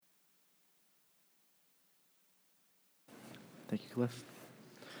Thank you, Cliff.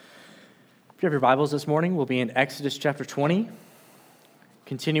 If you have your Bibles this morning, we'll be in Exodus chapter 20,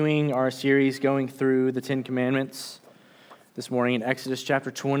 continuing our series going through the Ten Commandments. This morning in Exodus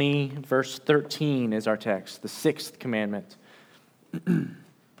chapter 20, verse 13 is our text, the sixth commandment.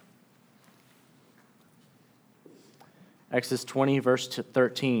 Exodus 20, verse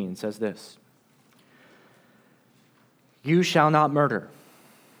 13 says this: "You shall not murder."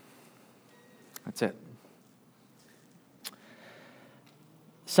 That's it.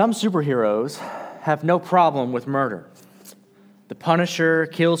 Some superheroes have no problem with murder. The Punisher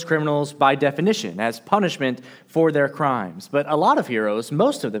kills criminals by definition as punishment for their crimes. But a lot of heroes,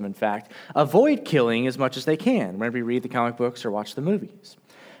 most of them in fact, avoid killing as much as they can whenever we read the comic books or watch the movies.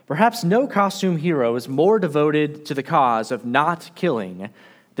 Perhaps no costume hero is more devoted to the cause of not killing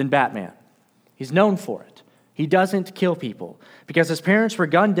than Batman. He's known for it. He doesn't kill people. Because his parents were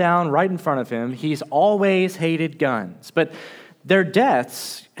gunned down right in front of him, he's always hated guns. But their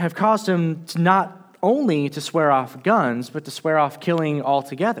deaths have caused him to not only to swear off guns, but to swear off killing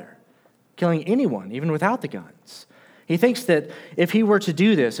altogether, killing anyone, even without the guns. He thinks that if he were to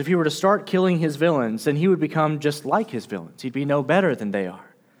do this, if he were to start killing his villains, then he would become just like his villains. He'd be no better than they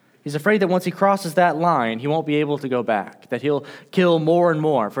are. He's afraid that once he crosses that line, he won't be able to go back, that he'll kill more and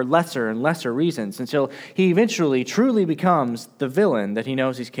more for lesser and lesser reasons until he eventually truly becomes the villain that he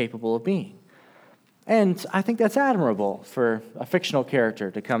knows he's capable of being. And I think that's admirable for a fictional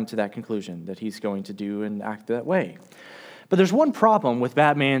character to come to that conclusion, that he's going to do and act that way. But there's one problem with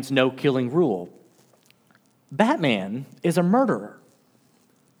Batman's no-killing rule. Batman is a murderer.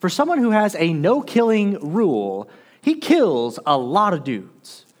 For someone who has a no-killing rule, he kills a lot of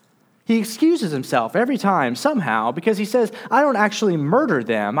dudes. He excuses himself every time somehow because he says, I don't actually murder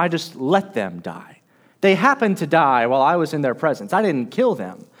them, I just let them die. They happened to die while I was in their presence. I didn't kill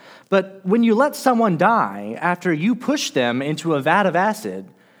them. But when you let someone die after you push them into a vat of acid,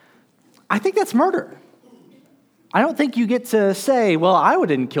 I think that's murder. I don't think you get to say, well, I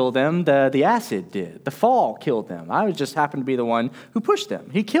didn't kill them, the acid did. The fall killed them. I just happened to be the one who pushed them.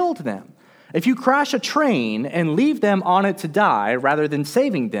 He killed them. If you crash a train and leave them on it to die rather than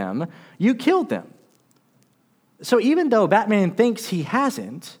saving them, you killed them. So even though Batman thinks he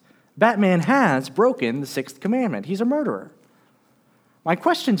hasn't, Batman has broken the sixth commandment. He's a murderer. My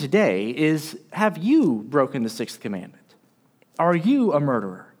question today is, have you broken the sixth commandment? Are you a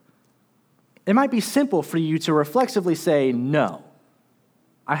murderer? It might be simple for you to reflexively say, no,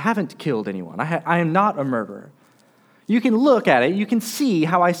 I haven't killed anyone. I am not a murderer. You can look at it, you can see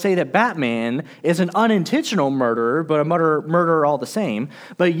how I say that Batman is an unintentional murderer, but a murderer all the same,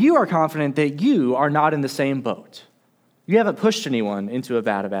 but you are confident that you are not in the same boat. You haven't pushed anyone into a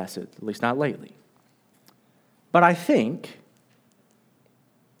vat of acid, at least not lately. But I think,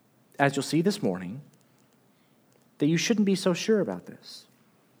 as you'll see this morning, that you shouldn't be so sure about this.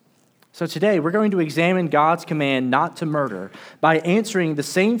 So today, we're going to examine God's command not to murder by answering the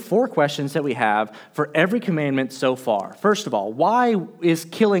same four questions that we have for every commandment so far. First of all, why is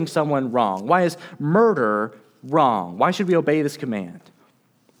killing someone wrong? Why is murder wrong? Why should we obey this command?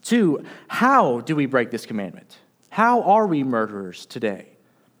 2, how do we break this commandment? How are we murderers today?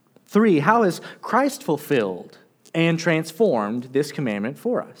 3, how has Christ fulfilled and transformed this commandment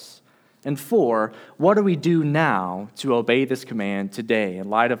for us? And 4, what do we do now to obey this command today in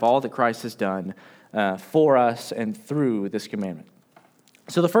light of all that Christ has done for us and through this commandment?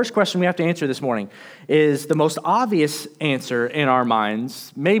 So the first question we have to answer this morning is the most obvious answer in our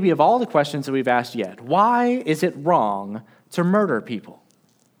minds, maybe of all the questions that we've asked yet. Why is it wrong to murder people?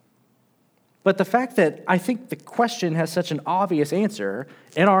 But the fact that I think the question has such an obvious answer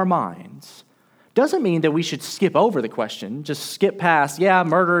in our minds doesn't mean that we should skip over the question, just skip past, yeah,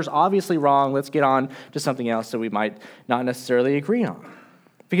 murder's obviously wrong, let's get on to something else that we might not necessarily agree on.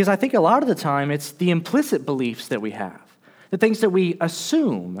 Because I think a lot of the time it's the implicit beliefs that we have, the things that we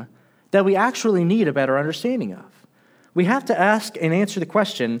assume that we actually need a better understanding of. We have to ask and answer the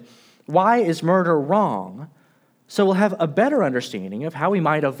question, why is murder wrong? So we'll have a better understanding of how we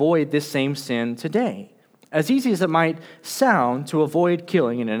might avoid this same sin today. As easy as it might sound to avoid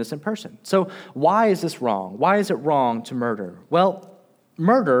killing an innocent person. So why is this wrong? Why is it wrong to murder? Well,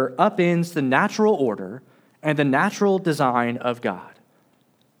 murder upends the natural order and the natural design of God.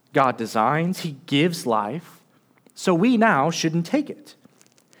 God designs, he gives life, so we now shouldn't take it.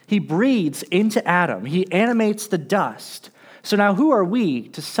 He breathes into Adam, he animates the dust, so now who are we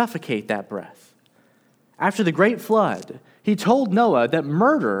to suffocate that breath? After the great flood, he told Noah that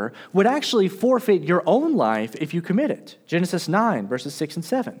murder would actually forfeit your own life if you commit it. Genesis 9, verses 6 and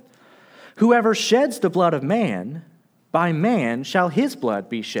 7. Whoever sheds the blood of man, by man shall his blood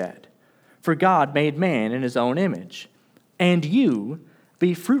be shed. For God made man in his own image. And you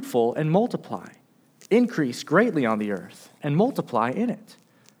be fruitful and multiply, increase greatly on the earth, and multiply in it.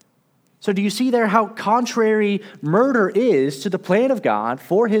 So do you see there how contrary murder is to the plan of God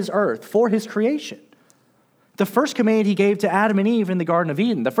for his earth, for his creation? The first command he gave to Adam and Eve in the Garden of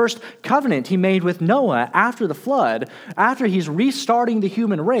Eden, the first covenant he made with Noah after the flood, after he's restarting the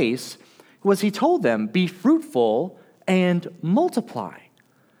human race, was he told them, be fruitful and multiply.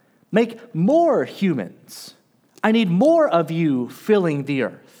 Make more humans. I need more of you filling the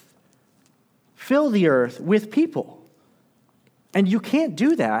earth. Fill the earth with people. And you can't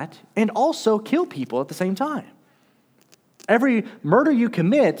do that and also kill people at the same time. Every murder you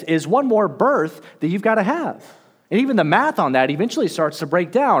commit is one more birth that you've got to have. And even the math on that eventually starts to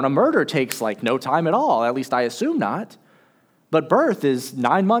break down. A murder takes like no time at all, at least I assume not. But birth is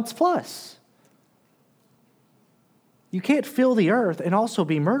 9 months plus. You can't fill the earth and also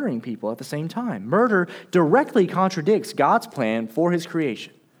be murdering people at the same time. Murder directly contradicts God's plan for his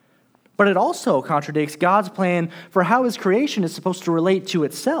creation. But it also contradicts God's plan for how his creation is supposed to relate to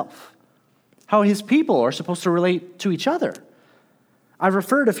itself, how his people are supposed to relate to each other. I've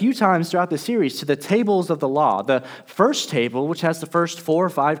referred a few times throughout the series to the tables of the law. The first table, which has the first 4 or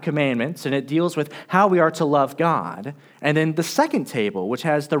 5 commandments, and it deals with how we are to love God. And then the second table, which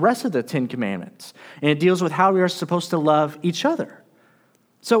has the rest of the 10 commandments, and it deals with how we are supposed to love each other.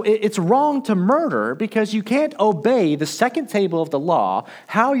 So it's wrong to murder because you can't obey the second table of the law,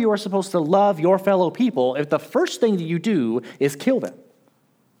 how you are supposed to love your fellow people, if the first thing that you do is kill them.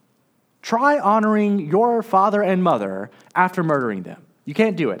 Try honoring your father and mother after murdering them. You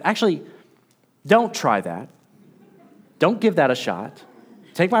can't do it. Actually, don't try that. Don't give that a shot.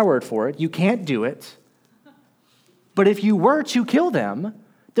 Take my word for it. You can't do it. But if you were to kill them,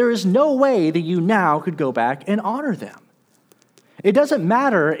 there is no way that you now could go back and honor them. It doesn't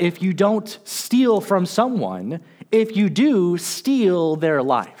matter if you don't steal from someone, if you do steal their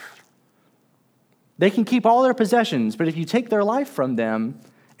life. They can keep all their possessions, but if you take their life from them,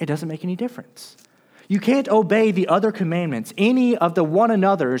 it doesn't make any difference. You can't obey the other commandments, any of the one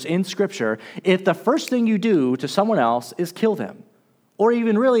another's in Scripture, if the first thing you do to someone else is kill them, or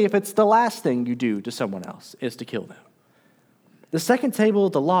even really if it's the last thing you do to someone else is to kill them. The second table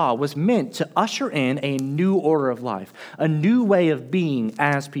of the law was meant to usher in a new order of life, a new way of being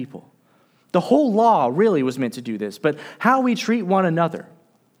as people. The whole law really was meant to do this, but how we treat one another,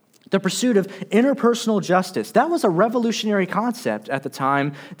 the pursuit of interpersonal justice, that was a revolutionary concept at the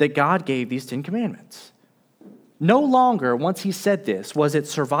time that God gave these 10 commandments. No longer, once he said this, was it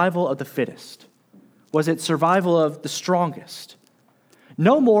survival of the fittest. Was it survival of the strongest?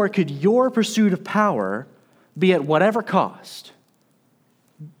 No more could your pursuit of power be at whatever cost.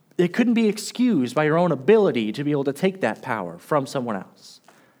 It couldn't be excused by your own ability to be able to take that power from someone else.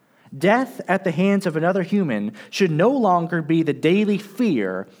 Death at the hands of another human should no longer be the daily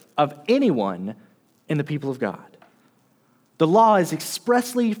fear of anyone in the people of God. The law is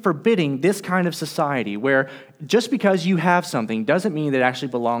expressly forbidding this kind of society where just because you have something doesn't mean that it actually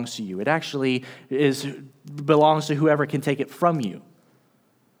belongs to you. It actually belongs to whoever can take it from you.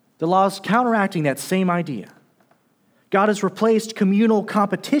 The law is counteracting that same idea. God has replaced communal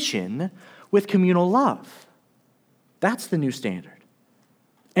competition with communal love. That's the new standard.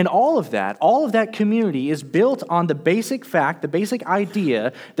 And all of that community is built on the basic fact, the basic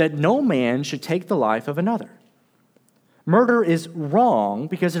idea that no man should take the life of another. Murder is wrong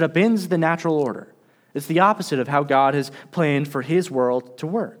because it upends the natural order. It's the opposite of how God has planned for his world to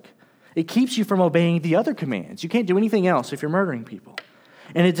work. It keeps you from obeying the other commands. You can't do anything else if you're murdering people.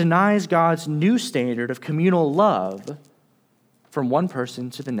 And it denies God's new standard of communal love from one person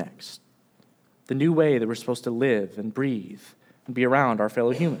to the next. The new way that we're supposed to live and breathe and be around our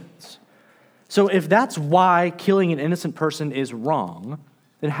fellow humans. So if that's why killing an innocent person is wrong,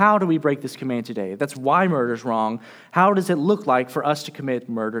 then how do we break this command today? If that's why murder is wrong, how does it look like for us to commit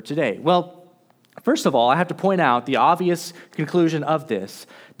murder today? Well, first of all, I have to point out the obvious conclusion of this,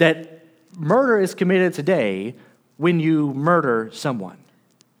 that murder is committed today when you murder someone.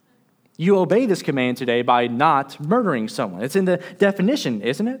 You obey this command today by not murdering someone. It's in the definition,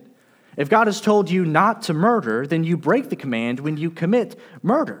 isn't it? If God has told you not to murder, then you break the command when you commit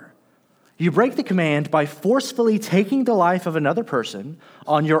murder. You break the command by forcefully taking the life of another person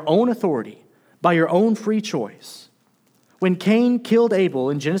on your own authority, by your own free choice. When Cain killed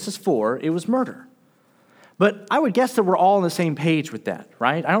Abel in Genesis 4, it was murder. But I would guess that we're all on the same page with that,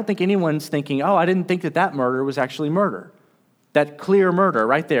 right? I don't think anyone's thinking, I didn't think that murder was actually murder. That clear murder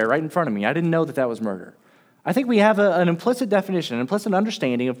right there, right in front of me. I didn't know that was murder. I think we have an implicit definition, an implicit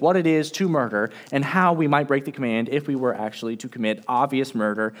understanding of what it is to murder and how we might break the command if we were actually to commit obvious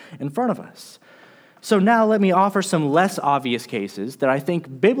murder in front of us. So now let me offer some less obvious cases that I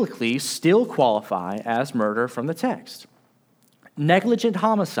think biblically still qualify as murder from the text. Negligent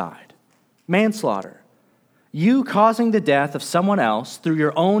homicide, manslaughter. You causing the death of someone else through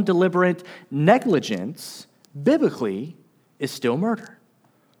your own deliberate negligence, biblically, is still murder.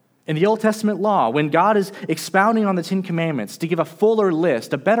 In the Old Testament law, when God is expounding on the Ten Commandments to give a fuller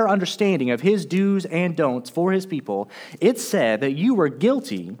list, a better understanding of his do's and don'ts for his people, it said that you were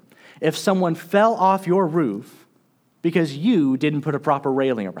guilty if someone fell off your roof because you didn't put a proper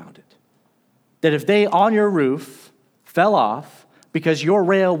railing around it. That if they on your roof fell off because your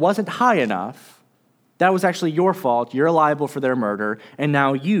rail wasn't high enough, that was actually your fault. You're liable for their murder, and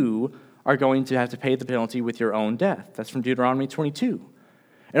now you are going to have to pay the penalty with your own death. That's from Deuteronomy 22.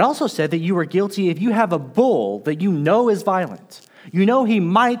 It also said that you were guilty if you have a bull that you know is violent. You know he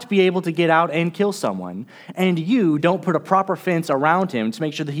might be able to get out and kill someone, and you don't put a proper fence around him to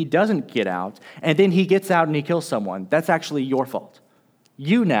make sure that he doesn't get out, and then he gets out and he kills someone. That's actually your fault.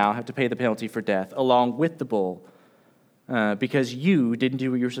 You now have to pay the penalty for death along with the bull because you didn't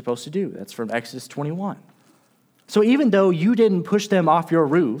do what you were supposed to do. That's from Exodus 21. So even though you didn't push them off your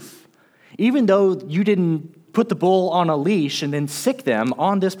roof, even though you didn't put the bull on a leash and then sick them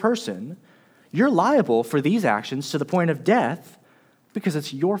on this person, you're liable for these actions to the point of death because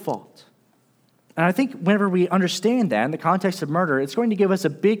it's your fault. And I think whenever we understand that in the context of murder, it's going to give us a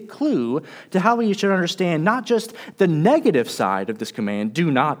big clue to how we should understand not just the negative side of this command,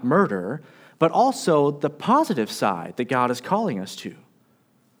 do not murder, but also the positive side that God is calling us to.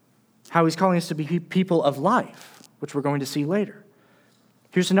 How he's calling us to be people of life, which we're going to see later.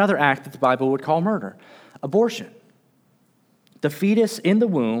 Here's another act that the Bible would call murder: abortion. The fetus in the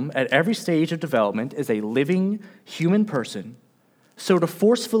womb at every stage of development is a living human person. So to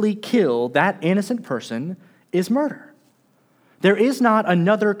forcefully kill that innocent person is murder. There is not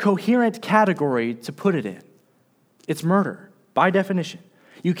another coherent category to put it in. It's murder, by definition.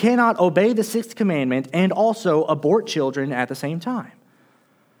 You cannot obey the sixth commandment and also abort children at the same time.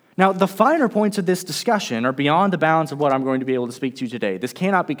 Now, the finer points of this discussion are beyond the bounds of what I'm going to be able to speak to today. This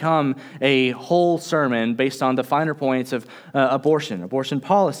cannot become a whole sermon based on the finer points of abortion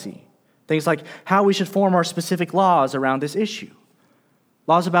policy, things like how we should form our specific laws around this issue.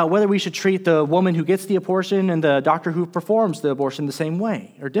 Laws about whether we should treat the woman who gets the abortion and the doctor who performs the abortion the same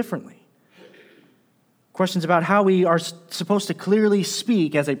way or differently. Questions about how we are supposed to clearly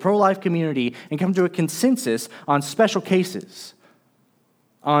speak as a pro-life community and come to a consensus on special cases,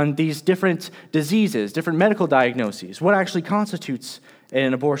 on these different diseases, different medical diagnoses, what actually constitutes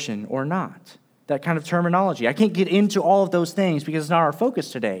an abortion or not. That kind of terminology. I can't get into all of those things because it's not our focus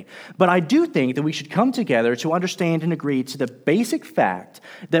today. But I do think that we should come together to understand and agree to the basic fact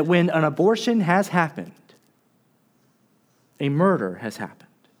that when an abortion has happened, a murder has happened.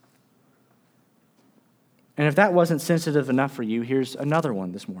 And if that wasn't sensitive enough for you, here's another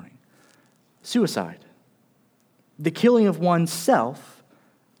one this morning. Suicide. The killing of oneself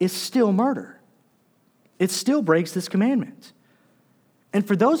is still murder. It still breaks this commandment. And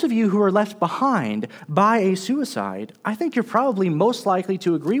for those of you who are left behind by a suicide, I think you're probably most likely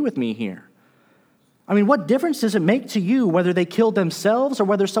to agree with me here. I mean, what difference does it make to you whether they killed themselves or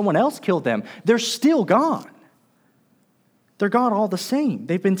whether someone else killed them? They're still gone. They're gone all the same.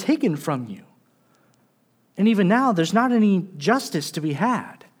 They've been taken from you. And even now, there's not any justice to be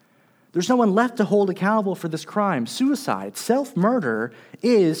had. There's no one left to hold accountable for this crime. Suicide, self-murder,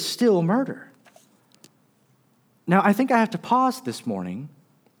 is still murder. Now, I think I have to pause this morning,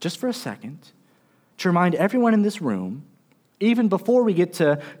 just for a second, to remind everyone in this room, even before we get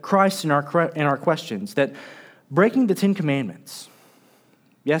to Christ in our questions, that breaking the Ten Commandments,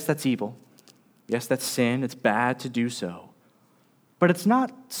 yes, that's evil. Yes, that's sin. It's bad to do so. But it's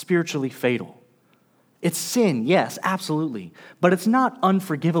not spiritually fatal. It's sin, yes, absolutely. But it's not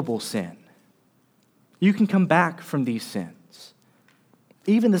unforgivable sin. You can come back from these sins,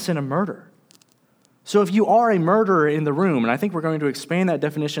 even the sin of murder. So if you are a murderer in the room, and I think we're going to expand that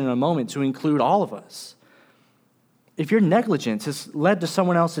definition in a moment to include all of us, if your negligence has led to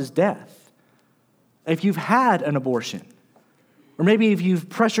someone else's death, if you've had an abortion, or maybe if you've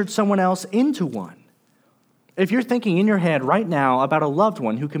pressured someone else into one, if you're thinking in your head right now about a loved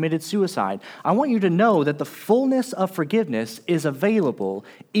one who committed suicide, I want you to know that the fullness of forgiveness is available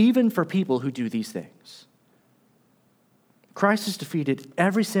even for people who do these things. Christ has defeated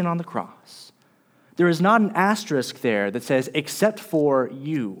every sin on the cross. There is not an asterisk there that says, except for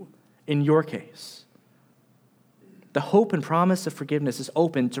you, in your case. The hope and promise of forgiveness is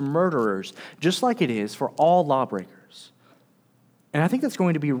open to murderers, just like it is for all lawbreakers. And I think that's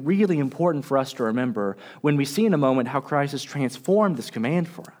going to be really important for us to remember when we see in a moment how Christ has transformed this command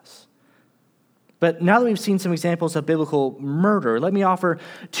for us. But now that we've seen some examples of biblical murder, let me offer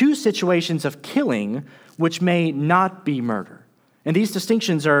two situations of killing which may not be murder. And these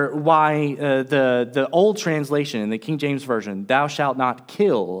distinctions are why the old translation in the King James Version, thou shalt not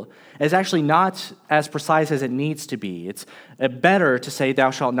kill, is actually not as precise as it needs to be. It's better to say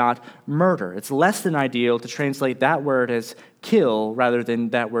thou shalt not murder. It's less than ideal to translate that word as kill rather than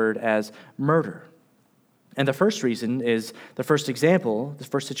that word as murder. And the first reason is, the first example, the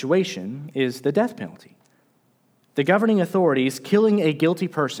first situation is the death penalty. The governing authorities killing a guilty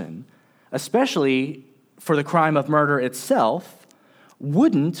person, especially for the crime of murder itself,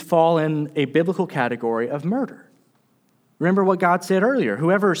 wouldn't fall in a biblical category of murder. Remember what God said earlier,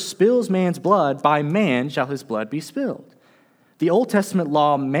 whoever spills man's blood, by man shall his blood be spilled. The Old Testament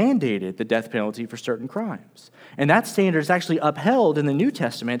law mandated the death penalty for certain crimes. And that standard is actually upheld in the New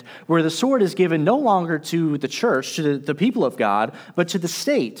Testament, where the sword is given no longer to the church, to the people of God, but to the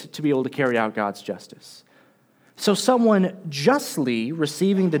state to be able to carry out God's justice. So someone justly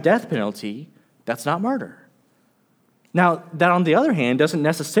receiving the death penalty, that's not murder. Now, that on the other hand doesn't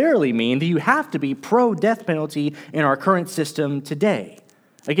necessarily mean that you have to be pro-death penalty in our current system today.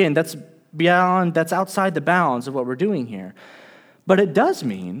 Again, that's outside the bounds of what we're doing here. But it does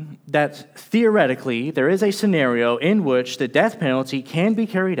mean that theoretically there is a scenario in which the death penalty can be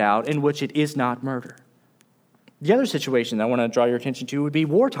carried out in which it is not murder. The other situation that I want to draw your attention to would be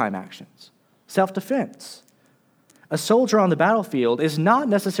wartime actions, self-defense. A soldier on the battlefield is not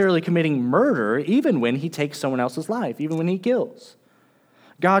necessarily committing murder even when he takes someone else's life, even when he kills.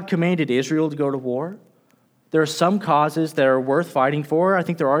 God commanded Israel to go to war. There are some causes that are worth fighting for. I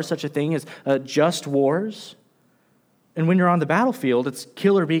think there are such a thing as just wars. And when you're on the battlefield, it's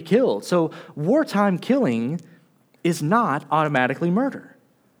kill or be killed. So wartime killing is not automatically murder.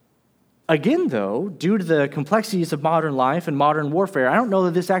 Again, though, due to the complexities of modern life and modern warfare, I don't know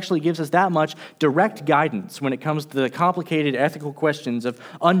that this actually gives us that much direct guidance when it comes to the complicated ethical questions of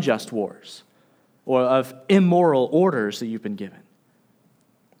unjust wars or of immoral orders that you've been given.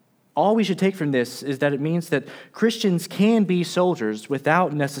 All we should take from this is that it means that Christians can be soldiers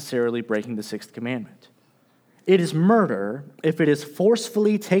without necessarily breaking the sixth commandment. It is murder if it is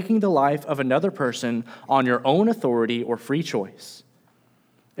forcefully taking the life of another person on your own authority or free choice.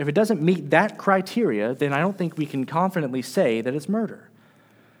 If it doesn't meet that criteria, then I don't think we can confidently say that it's murder.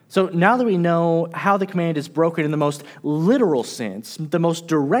 So now that we know how the command is broken in the most literal sense, the most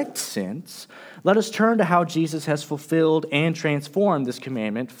direct sense, let us turn to how Jesus has fulfilled and transformed this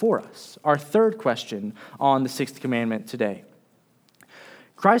commandment for us. Our third question on the sixth commandment today.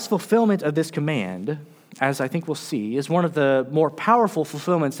 Christ's fulfillment of this command, as I think we'll see, is one of the more powerful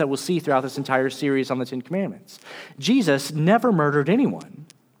fulfillments that we'll see throughout this entire series on the Ten Commandments. Jesus never murdered anyone.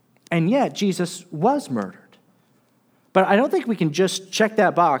 And yet, Jesus was murdered. But I don't think we can just check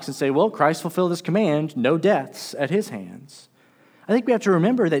that box and say, well, Christ fulfilled this command, no deaths at his hands. I think we have to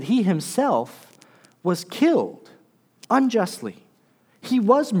remember that he himself was killed unjustly. He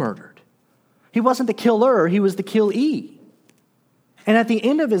was murdered. He wasn't the killer, he was the killee. And at the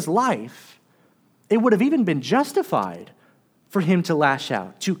end of his life, it would have even been justified for him to lash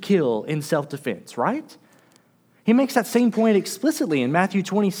out, to kill in self-defense, right? He makes that same point explicitly in Matthew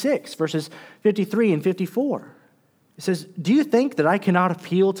 26, verses 53 and 54. It says, do you think that I cannot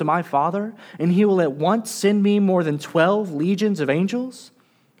appeal to my Father, and he will at once send me more than 12 legions of angels?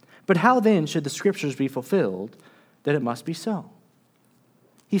 But how then should the scriptures be fulfilled that it must be so?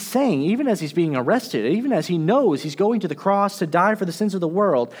 He's saying, even as he's being arrested, even as he knows he's going to the cross to die for the sins of the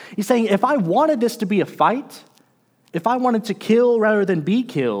world, he's saying, if I wanted this to be a fight, if I wanted to kill rather than be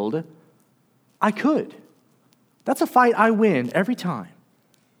killed, I could. That's a fight I win every time.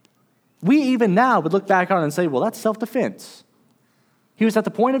 We even now would look back on it and say, well, that's self-defense. He was at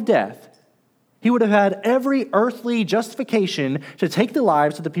the point of death. He would have had every earthly justification to take the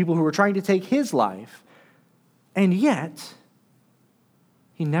lives of the people who were trying to take his life. And yet,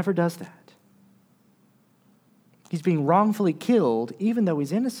 he never does that. He's being wrongfully killed even though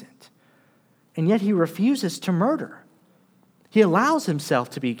he's innocent. And yet he refuses to murder. He allows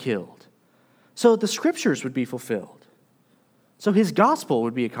himself to be killed so the scriptures would be fulfilled, so his gospel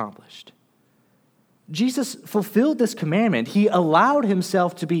would be accomplished. Jesus fulfilled this commandment. He allowed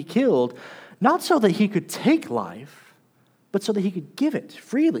himself to be killed, not so that he could take life, but so that he could give it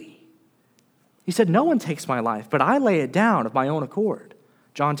freely. He said, no one takes my life, but I lay it down of my own accord.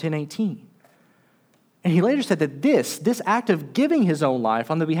 John 10:18. And he later said that this act of giving his own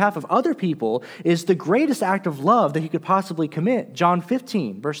life on the behalf of other people is the greatest act of love that he could possibly commit. John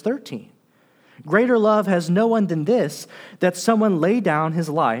 15, verse 13. Greater love has no one than this, that someone lay down his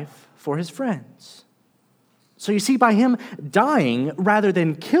life for his friends. So you see, by him dying rather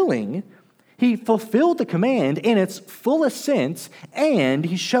than killing, He fulfilled the command in its fullest sense, and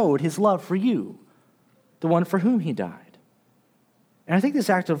he showed his love for you, the one for whom he died. And I think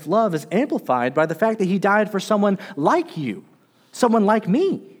this act of love is amplified by the fact that he died for someone like you, someone like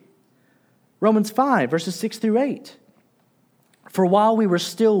me. Romans 5, verses 6 through 8. For while we were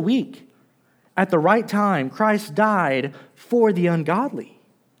still weak, at the right time, Christ died for the ungodly.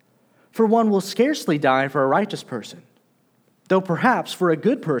 For one will scarcely die for a righteous person, though perhaps for a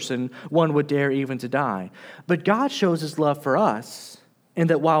good person one would dare even to die. But God shows his love for us in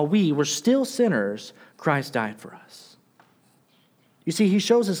that while we were still sinners, Christ died for us. You see, he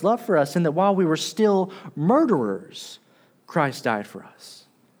shows his love for us in that while we were still murderers, Christ died for us.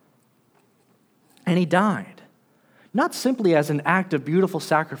 And he died, not simply as an act of beautiful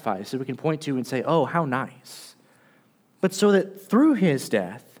sacrifice that we can point to and say, oh, how nice, but so that through his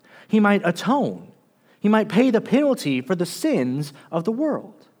death, he might atone, he might pay the penalty for the sins of the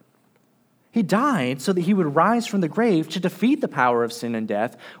world. He died so that he would rise from the grave to defeat the power of sin and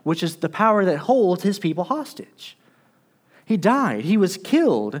death, which is the power that holds his people hostage. He died, he was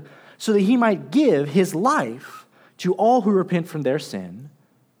killed so that he might give his life to all who repent from their sin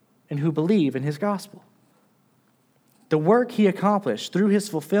and who believe in his gospel. The work he accomplished through his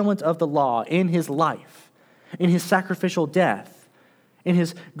fulfillment of the law in his life, in his sacrificial death, in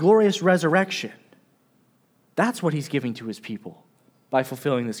his glorious resurrection, that's what he's giving to his people by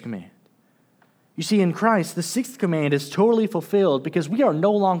fulfilling this command. You see, in Christ, the sixth command is totally fulfilled because we are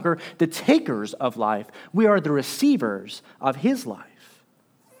no longer the takers of life. We are the receivers of his life.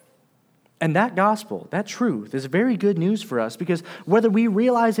 And that gospel, that truth, is very good news for us because whether we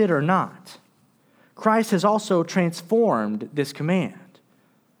realize it or not, Christ has also transformed this command.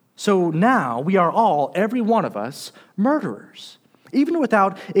 So now we are all, every one of us, murderers. Even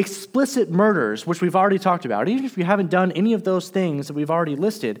without explicit murders, which we've already talked about, even if you haven't done any of those things that we've already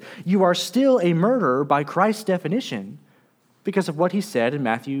listed, you are still a murderer by Christ's definition because of what he said in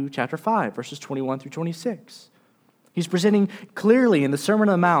Matthew chapter 5, verses 21 through 26. He's presenting clearly in the Sermon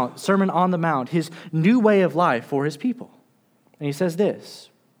on the Mount, his new way of life for his people. And he says this,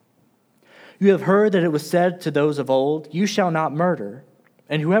 "You have heard that it was said to those of old, 'You shall not murder,'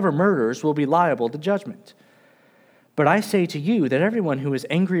 and whoever murders will be liable to judgment. But I say to you that everyone who is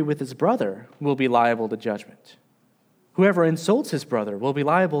angry with his brother will be liable to judgment. Whoever insults his brother will be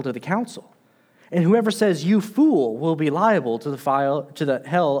liable to the council, and whoever says, 'You fool,' will be liable to the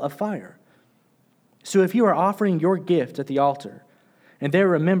hell of fire. So if you are offering your gift at the altar, and there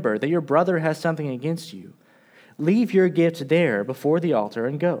remember that your brother has something against you, leave your gift there before the altar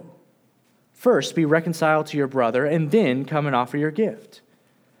and go. First be reconciled to your brother, and then come and offer your gift.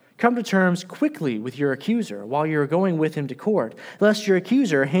 Come to terms quickly with your accuser while you are going with him to court, lest your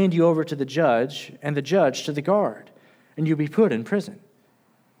accuser hand you over to the judge, and the judge to the guard, and you be put in prison.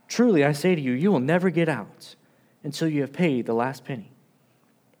 Truly, I say to you, you will never get out until you have paid the last penny."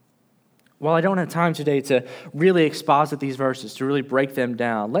 While I don't have time today to really exposit these verses, to really break them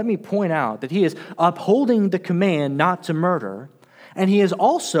down, let me point out that he is upholding the command not to murder, and he is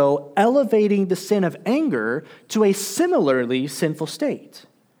also elevating the sin of anger to a similarly sinful state.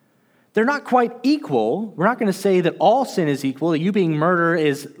 They're not quite equal. We're not going to say that all sin is equal, that you being murder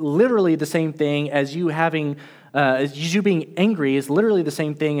is literally the same thing as you being angry is literally the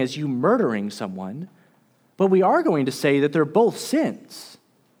same thing as you murdering someone. But we are going to say that they're both sins,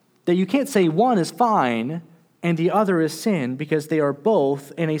 that you can't say one is fine and the other is sin because they are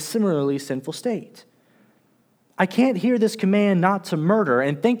both in a similarly sinful state. I can't hear this command not to murder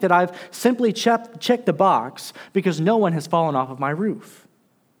and think that I've simply checked the box because no one has fallen off of my roof.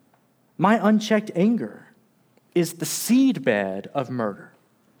 My unchecked anger is the seedbed of murder.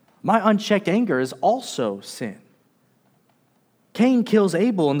 My unchecked anger is also sin. Cain kills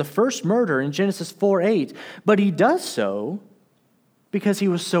Abel in the first murder in Genesis 4:8, but he does so because he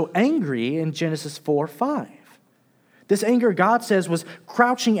was so angry in Genesis 4:5. This anger, God says, was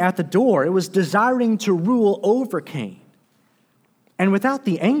crouching at the door. It was desiring to rule over Cain. And without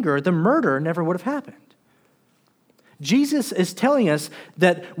the anger, the murder never would have happened. Jesus is telling us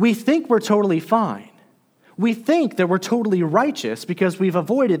that we think we're totally fine. We think that we're totally righteous because we've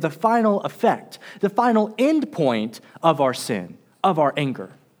avoided the final effect, the final end point of our sin, of our anger.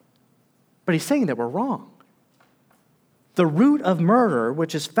 But he's saying that we're wrong. The root of murder,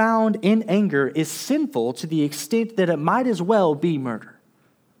 which is found in anger, is sinful to the extent that it might as well be murder.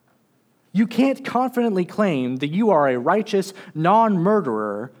 You can't confidently claim that you are a righteous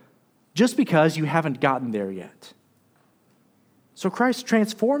non-murderer just because you haven't gotten there yet. So Christ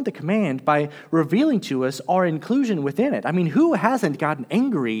transformed the command by revealing to us our inclusion within it. I mean, who hasn't gotten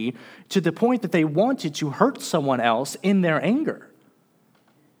angry to the point that they wanted to hurt someone else in their anger?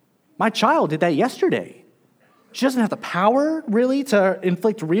 My child did that yesterday. She doesn't have the power, really, to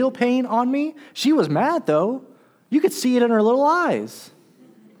inflict real pain on me. She was mad, though. You could see it in her little eyes.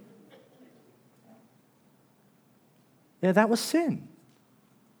 Yeah, that was sin.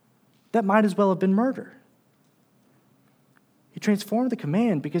 That might as well have been murder. He transformed the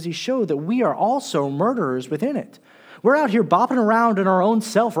command because he showed that we are also murderers within it. We're out here bopping around in our own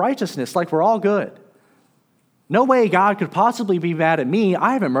self-righteousness like we're all good. No way God could possibly be mad at me.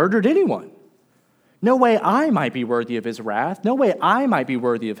 I haven't murdered anyone. No way I might be worthy of his wrath. No way I might be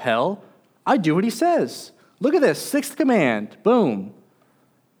worthy of hell. I do what he says. Look at this, 6th command. Boom.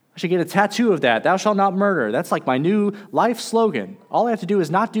 I should get a tattoo of that. Thou shalt not murder. That's like my new life slogan. All I have to do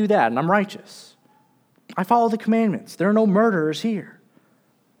is not do that, and I'm righteous. I follow the commandments. There are no murderers here.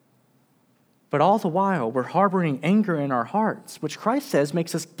 But all the while, we're harboring anger in our hearts, which Christ says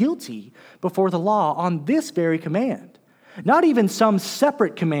makes us guilty before the law on this very command. Not even some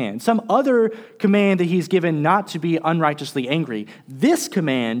separate command, some other command that he's given not to be unrighteously angry. This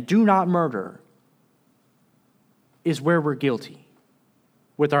command, do not murder, is where we're guilty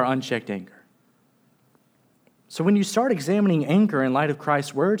with our unchecked anger. So when you start examining anger in light of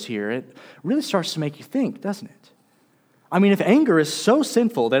Christ's words here, it really starts to make you think, doesn't it? I mean, if anger is so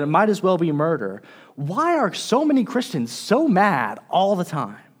sinful that it might as well be murder, why are so many Christians so mad all the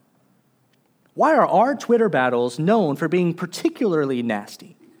time? Why are our Twitter battles known for being particularly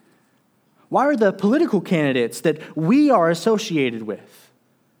nasty? Why are the political candidates that we are associated with,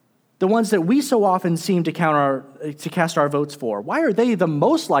 the ones that we so often seem to cast our votes for, why are they the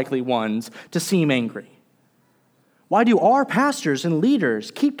most likely ones to seem angry? Why do our pastors and leaders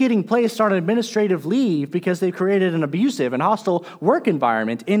keep getting placed on administrative leave because they've created an abusive and hostile work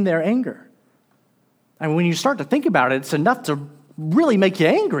environment in their anger? I mean, when you start to think about it, it's enough to really make you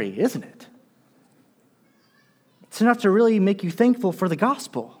angry, isn't it? It's enough to really make you thankful for the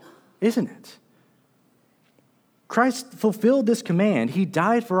gospel, isn't it? Christ fulfilled this command. He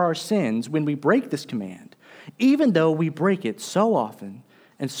died for our sins when we break this command, even though we break it so often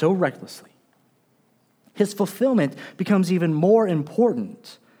and so recklessly. His fulfillment becomes even more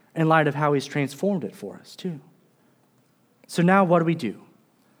important in light of how he's transformed it for us, too. So now what do we do?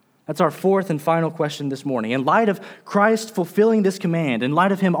 That's our 4th and final question this morning. In light of Christ fulfilling this command, in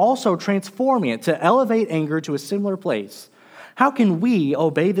light of him also transforming it to elevate anger to a similar place, how can we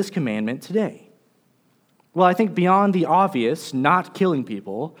obey this commandment today? Well, I think beyond the obvious, not killing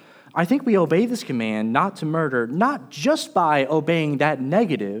people, I think we obey this command not to murder, not just by obeying that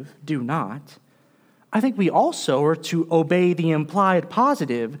negative, do not. I think we also are to obey the implied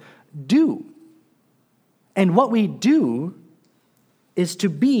positive, do. And what we do is to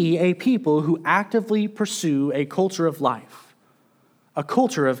be a people who actively pursue a culture of life, a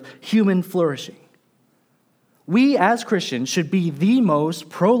culture of human flourishing. We as Christians should be the most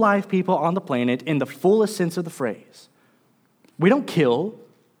pro-life people on the planet in the fullest sense of the phrase. We don't kill,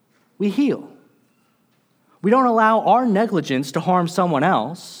 we heal. We don't allow our negligence to harm someone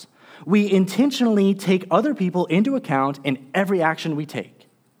else. We intentionally take other people into account in every action we take.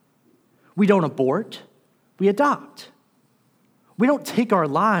 We don't abort, we adopt. We don't take our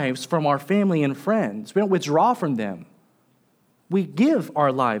lives from our family and friends. We don't withdraw from them. We give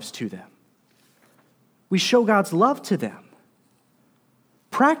our lives to them. We show God's love to them.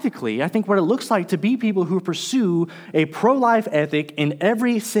 Practically, I think what it looks like to be people who pursue a pro-life ethic in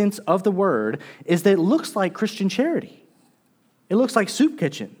every sense of the word is that it looks like Christian charity. It looks like soup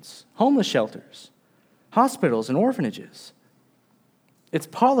kitchens, homeless shelters, hospitals, and orphanages. It's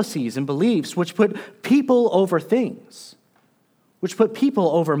policies and beliefs which put people over things, which put people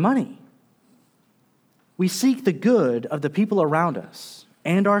over money. We seek the good of the people around us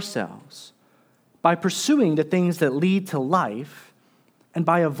and ourselves by pursuing the things that lead to life and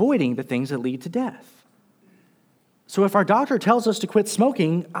by avoiding the things that lead to death. So if our doctor tells us to quit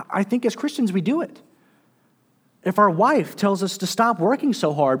smoking, I think as Christians we do it. If our wife tells us to stop working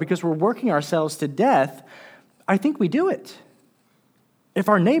so hard because we're working ourselves to death, I think we do it. If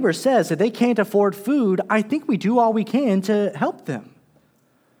our neighbor says that they can't afford food, I think we do all we can to help them.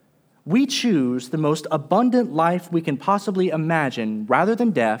 We choose the most abundant life we can possibly imagine rather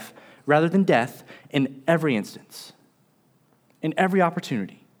than death in every instance, in every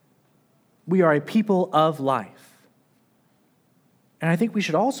opportunity. We are a people of life. And I think we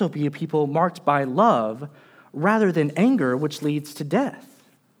should also be a people marked by love rather than anger, which leads to death.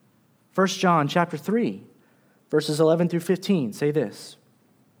 1 John chapter 3, verses 11 through 15 say this: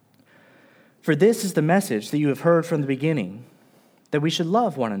 "For this is the message that you have heard from the beginning, that we should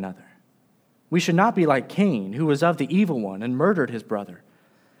love one another. We should not be like Cain, who was of the evil one and murdered his brother.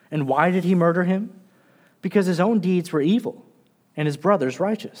 And why did he murder him? Because his own deeds were evil and his brother's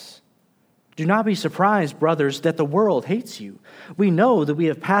righteous. Do not be surprised, brothers, that the world hates you. We know that we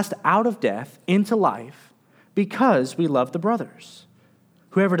have passed out of death into life because we love the brothers.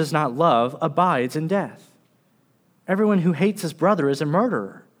 Whoever does not love abides in death. Everyone who hates his brother is a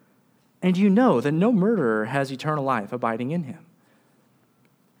murderer, and you know that no murderer has eternal life abiding in him.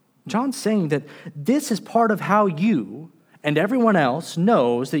 John's saying that this is part of how you and everyone else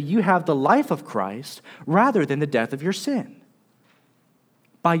knows that you have the life of Christ rather than the death of your sin.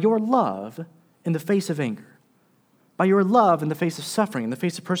 By your love in the face of anger, by your love in the face of suffering, in the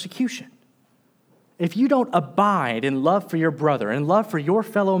face of persecution. If you don't abide in love for your brother and love for your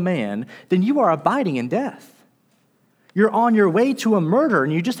fellow man, then you are abiding in death. You're on your way to a murder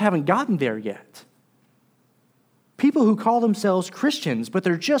and you just haven't gotten there yet. People who call themselves Christians, but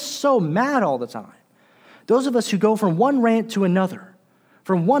they're just so mad all the time. Those of us who go from one rant to another,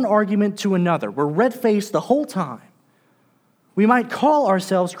 from one argument to another, we're red-faced the whole time. We might call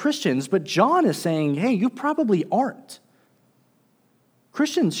ourselves Christians, but John is saying, hey, you probably aren't.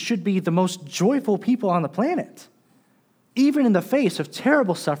 Christians should be the most joyful people on the planet, even in the face of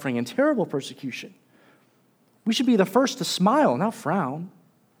terrible suffering and terrible persecution. We should be the first to smile, not frown.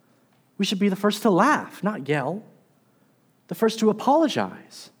 We should be the first to laugh, not yell. The first to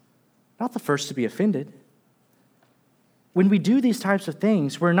apologize, not the first to be offended. When we do these types of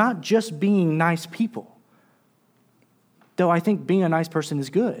things, we're not just being nice people. Though I think being a nice person is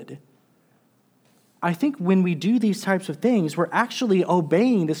good. I think when we do these types of things, we're actually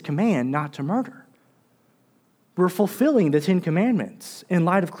obeying this command not to murder. We're fulfilling the 10 Commandments in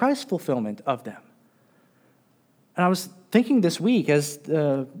light of Christ's fulfillment of them. And I was thinking this week as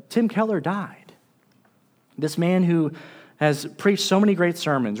Tim Keller died, this man who has preached so many great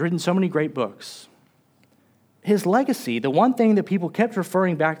sermons, written so many great books. His legacy, the one thing that people kept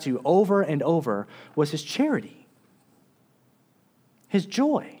referring back to over and over, was his charity. His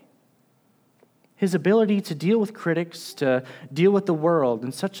joy, his ability to deal with critics, to deal with the world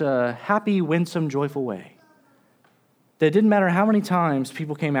in such a happy, winsome, joyful way. That it didn't matter how many times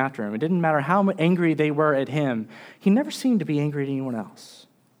people came after him. It didn't matter how angry they were at him. He never seemed to be angry at anyone else.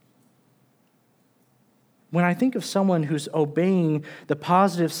 When I think of someone who's obeying the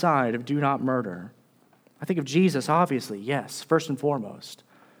positive side of do not murder, I think of Jesus, obviously, yes, first and foremost.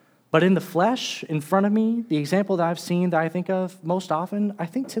 But in the flesh, in front of me, the example that I've seen that I think of most often, I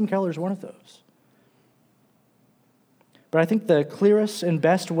think Tim Keller is one of those. But I think the clearest and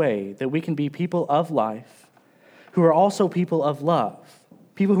best way that we can be people of life, who are also people of love,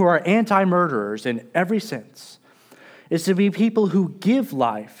 people who are anti-murderers in every sense, is to be people who give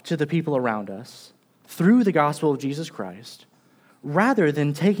life to the people around us through the gospel of Jesus Christ, rather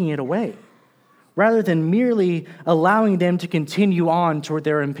than taking it away. Rather than merely allowing them to continue on toward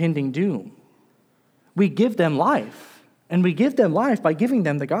their impending doom. We give them life, and we give them life by giving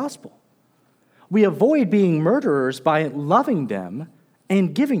them the gospel. We avoid being murderers by loving them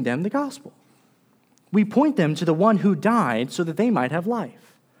and giving them the gospel. We point them to the one who died so that they might have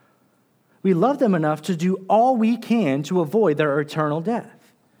life. We love them enough to do all we can to avoid their eternal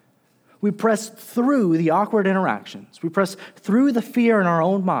death. We press through the awkward interactions. We press through the fear in our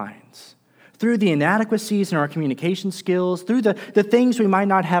own minds, through the inadequacies in our communication skills, through the things we might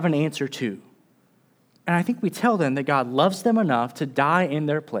not have an answer to. And I think we tell them that God loves them enough to die in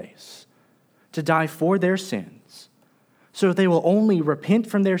their place, to die for their sins, so that they will only repent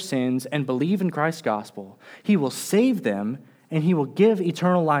from their sins and believe in Christ's gospel. He will save them, and he will give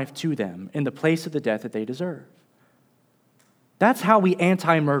eternal life to them in the place of the death that they deserve. That's how we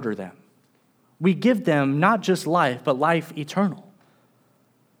anti-murder them. We give them not just life, but life eternal.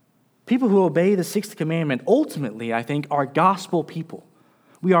 People who obey the sixth commandment ultimately, I think, are gospel people.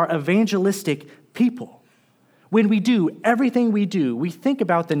 We are evangelistic people. When we do everything we do, we think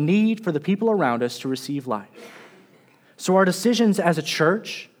about the need for the people around us to receive life. So our decisions as a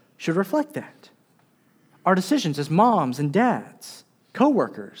church should reflect that. Our decisions as moms and dads,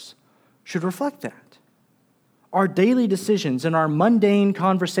 co-workers, should reflect that. Our daily decisions and our mundane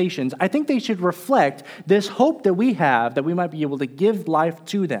conversations, I think they should reflect this hope that we have that we might be able to give life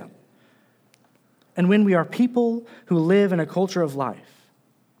to them. And when we are people who live in a culture of life,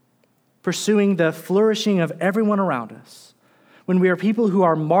 pursuing the flourishing of everyone around us, when we are people who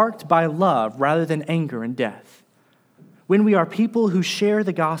are marked by love rather than anger and death, when we are people who share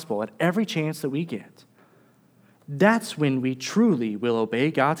the gospel at every chance that we get, that's when we truly will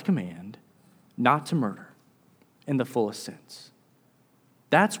obey God's command not to murder in the fullest sense.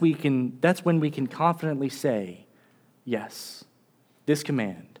 That's when we can confidently say, yes, this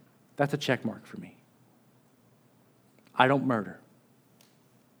command, that's a check mark for me. I don't murder.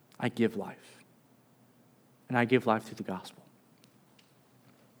 I give life. And I give life through the gospel.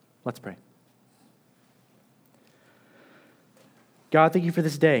 Let's pray. God, thank you for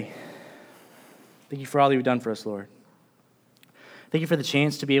this day. Thank you for all that you've done for us, Lord. Thank you for the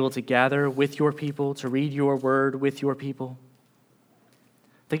chance to be able to gather with your people, to read your word with your people.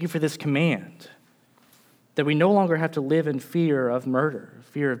 Thank you for this command that we no longer have to live in fear of murder,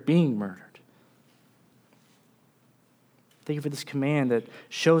 fear of being murdered. Thank you for this command that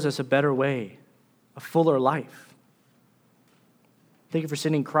shows us a better way, a fuller life. Thank you for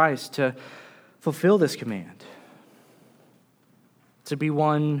sending Christ to fulfill this command, to be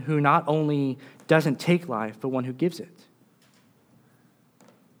one who not only doesn't take life, but one who gives it.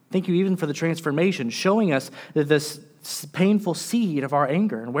 Thank you even for the transformation, showing us that this painful seed of our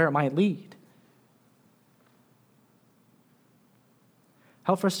anger and where it might lead.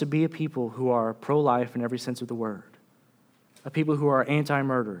 Help for us to be a people who are pro-life in every sense of the word, a people who are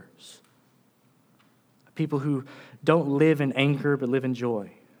anti-murderers, a people who don't live in anger but live in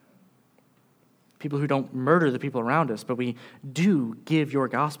joy, people who don't murder the people around us, but we do give your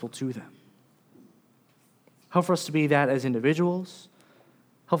gospel to them. Help for us to be that as individuals.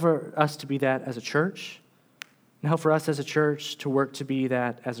 Help for us to be that as a church. And help for us as a church to work to be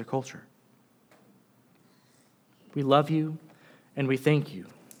that as a culture. We love you and we thank you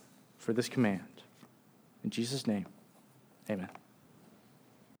for this command. In Jesus' name, amen.